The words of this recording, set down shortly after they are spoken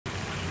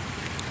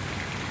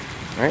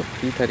Alright,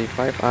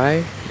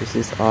 P35i. This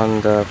is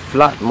on the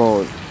flood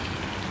mode.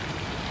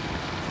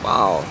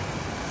 Wow.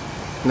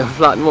 The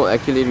flood mode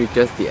actually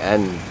reaches the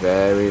end.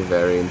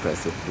 Very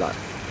impressive flood.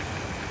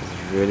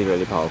 It's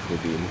really powerful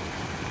beam.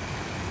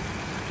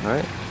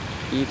 Alright,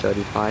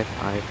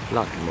 P35i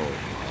flood mode.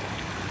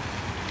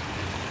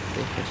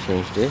 Okay, let's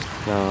change this.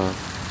 Now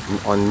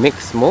on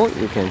mix mode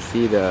you can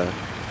see the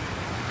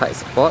tight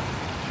spot.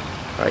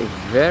 Alright,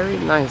 very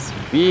nice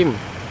beam.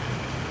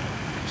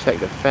 Check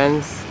the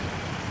fence.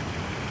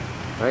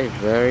 Right,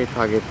 very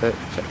targeted.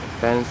 Check the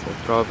fence, no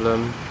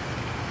problem.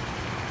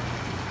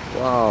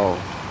 Wow.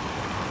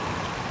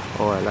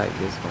 Oh, I like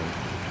this one.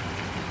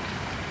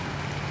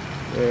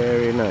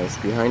 Very nice.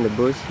 Behind the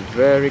bush,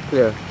 very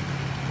clear.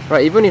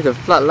 Right, even if the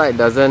floodlight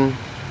doesn't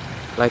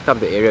light up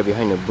the area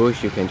behind the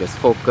bush, you can just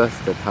focus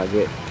the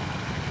target,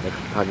 like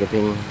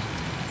targeting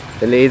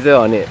the laser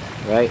on it,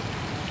 right?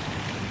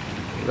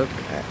 Look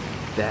at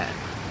that.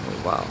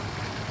 Oh, wow.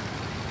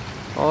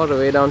 All the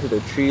way down to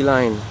the tree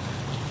line.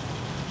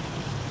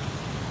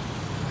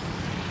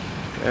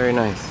 Very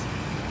nice.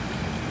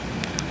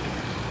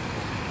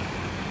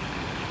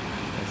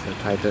 That's a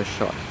tighter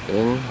shot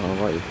in on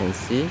what you can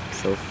see.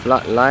 So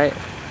floodlight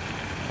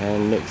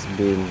and mixed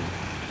beam.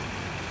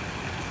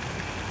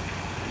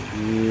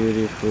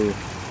 Beautiful.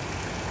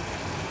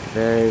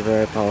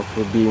 Very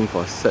powerful beam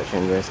for search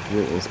and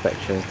rescue,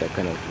 inspections, that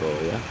kind of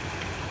role, yeah?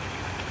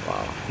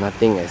 Wow,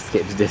 nothing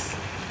escapes this.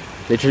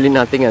 Literally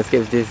nothing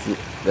escapes this.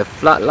 The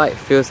floodlight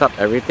fills up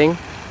everything,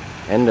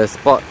 and the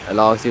spot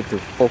allows you to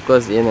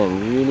focus in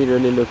and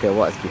really look at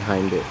what's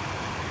behind it.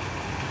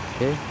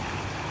 Okay?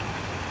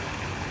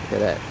 Look at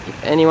that.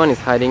 If anyone is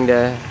hiding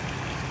there,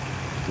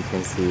 you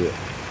can see it.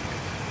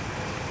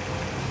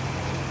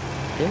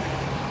 Okay?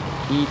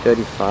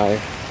 P35i.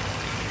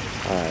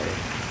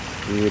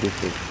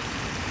 Beautiful.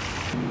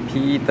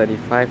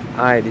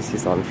 P35i, this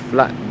is on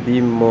flood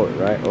beam mode,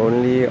 right?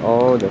 Only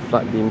all the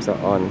flood beams are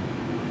on.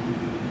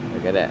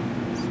 Look at that.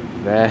 It's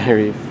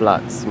very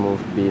flat,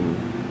 smooth beam.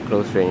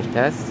 Close range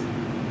test.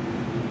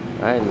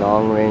 Right,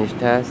 long range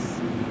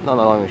test. Not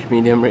long range,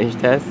 medium range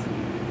test.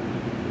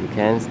 You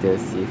can still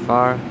see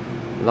far.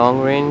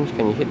 Long range,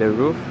 can you hit the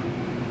roof?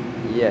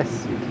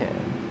 Yes, you can.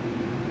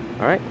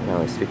 Alright,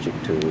 now we switch it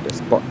to the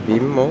spot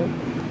beam mode.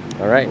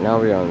 Alright, now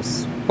we're on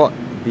spot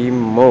beam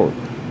mode.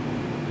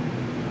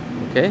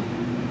 Okay,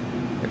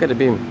 look at the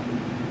beam.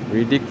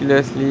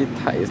 Ridiculously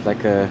tight. It's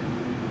like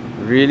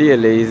really a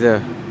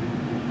laser.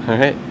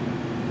 Alright,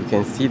 you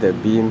can see the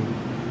beam.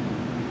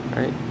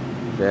 Right,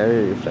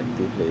 very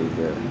reflective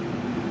laser.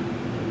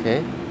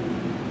 Okay,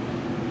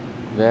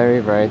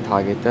 very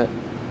targeted.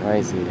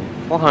 Right, see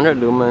 400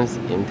 lumens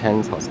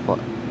intense hotspot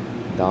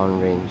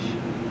downrange.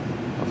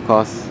 Of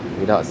course,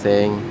 without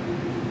saying,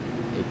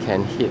 it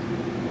can hit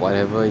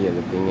whatever you're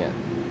looking at.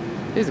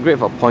 This is great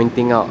for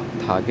pointing out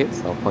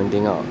targets or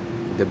pointing out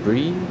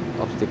debris,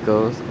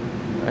 obstacles.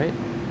 Right,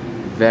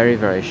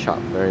 very sharp,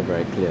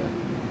 very clear.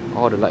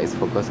 All the light is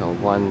focused on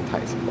one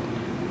tight spot.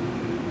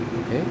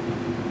 Okay,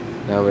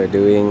 now we're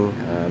doing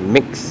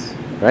mix,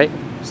 right?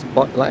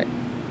 Spotlight,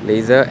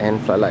 laser and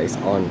floodlight is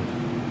on.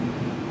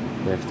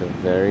 We have the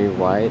very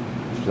wide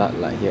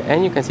floodlight here,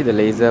 and you can see the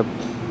laser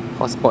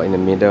hotspot in the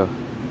middle.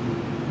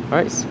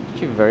 Right, it's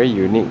actually very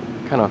unique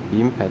kind of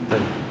beam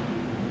pattern.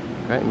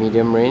 Right,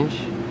 medium range,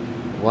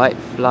 wide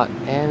flood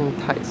and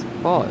tight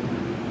spot.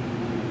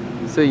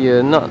 So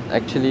you're not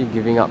actually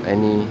giving up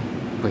any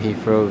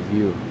peripheral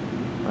view.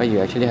 Right, you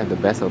actually have the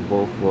best of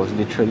both worlds,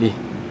 literally.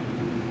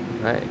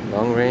 Right,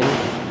 long range,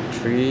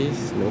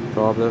 trees, no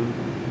problem,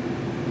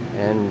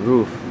 and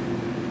roof.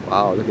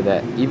 Wow, look at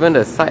that. Even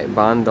the side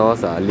barn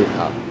doors are lit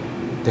up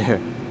there,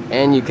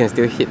 and you can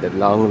still hit the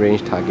long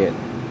range target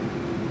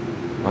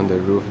on the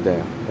roof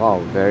there.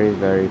 Wow,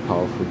 very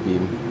powerful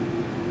beam.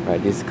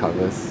 Right, this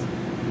covers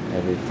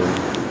everything.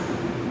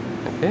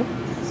 Okay,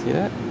 see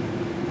that?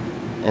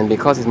 And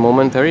because it's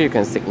momentary, you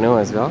can signal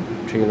as well.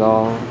 Tree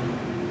long,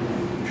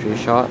 tree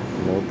short,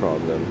 no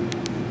problem.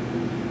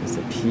 It's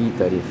a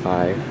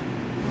P35i.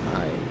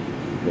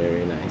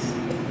 Very nice.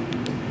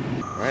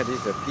 Alright, this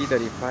is a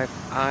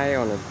P35i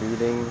on a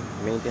building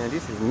maintenance.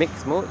 This is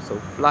mixed mode, so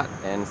flood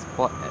and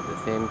spot at the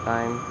same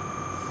time.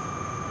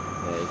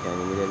 Yeah, you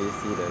can immediately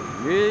see the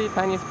really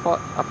tiny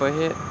spot up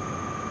ahead.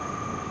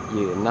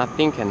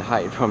 Nothing can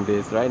hide from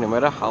this, right? No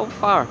matter how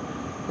far.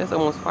 That's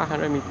almost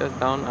 500 meters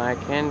down. I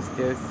can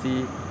still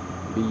see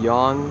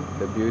beyond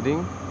the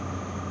building.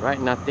 Right,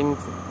 nothing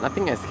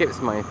escapes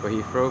my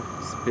peripheral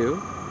spill.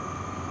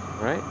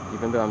 Right,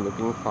 even though I'm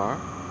looking far.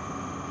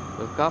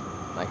 Look up,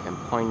 I can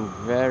point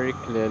very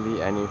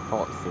clearly any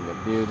faults in the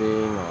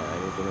building or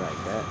anything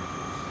like that.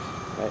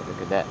 Right,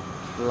 look at that,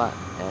 flood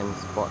and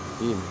spot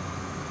beam.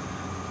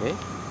 Okay,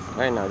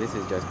 right now this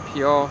is just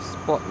pure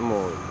spot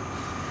mode.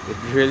 It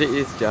really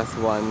is just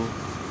one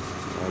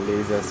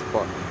laser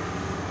spot.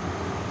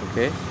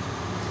 Okay,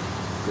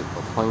 good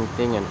for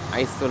pointing and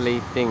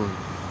isolating.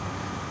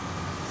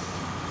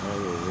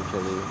 You're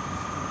literally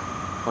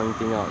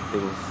pointing out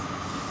things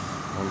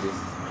on this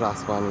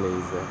class 1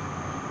 laser.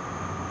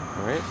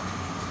 Alright,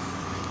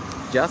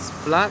 just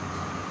flood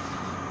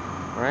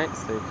Alright,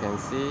 so you can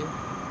see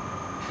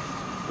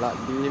flood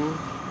beam.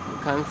 You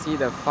can't see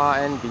the far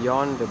end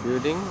beyond the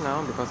building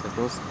now because there's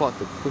no spot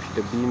to push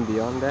the beam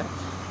beyond that.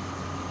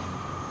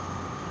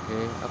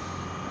 Okay, up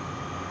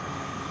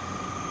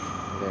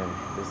there.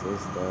 This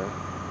is the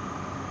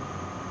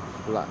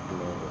flood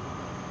mode.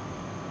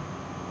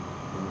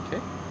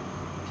 Okay,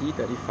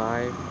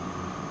 P35i.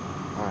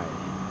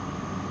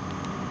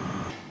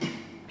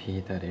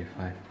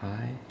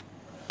 P35i.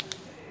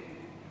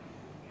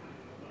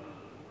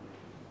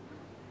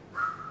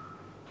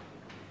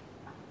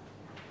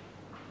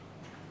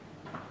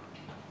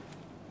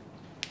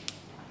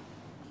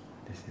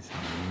 This is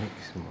our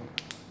mix mode.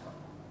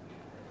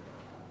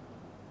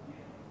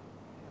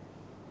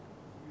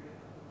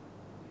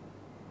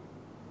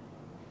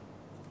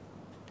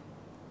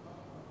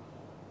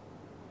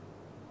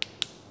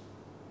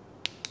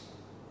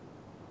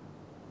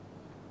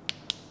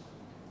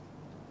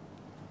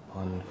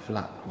 On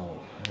flood mode,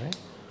 right?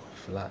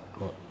 Flood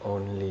mode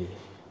only.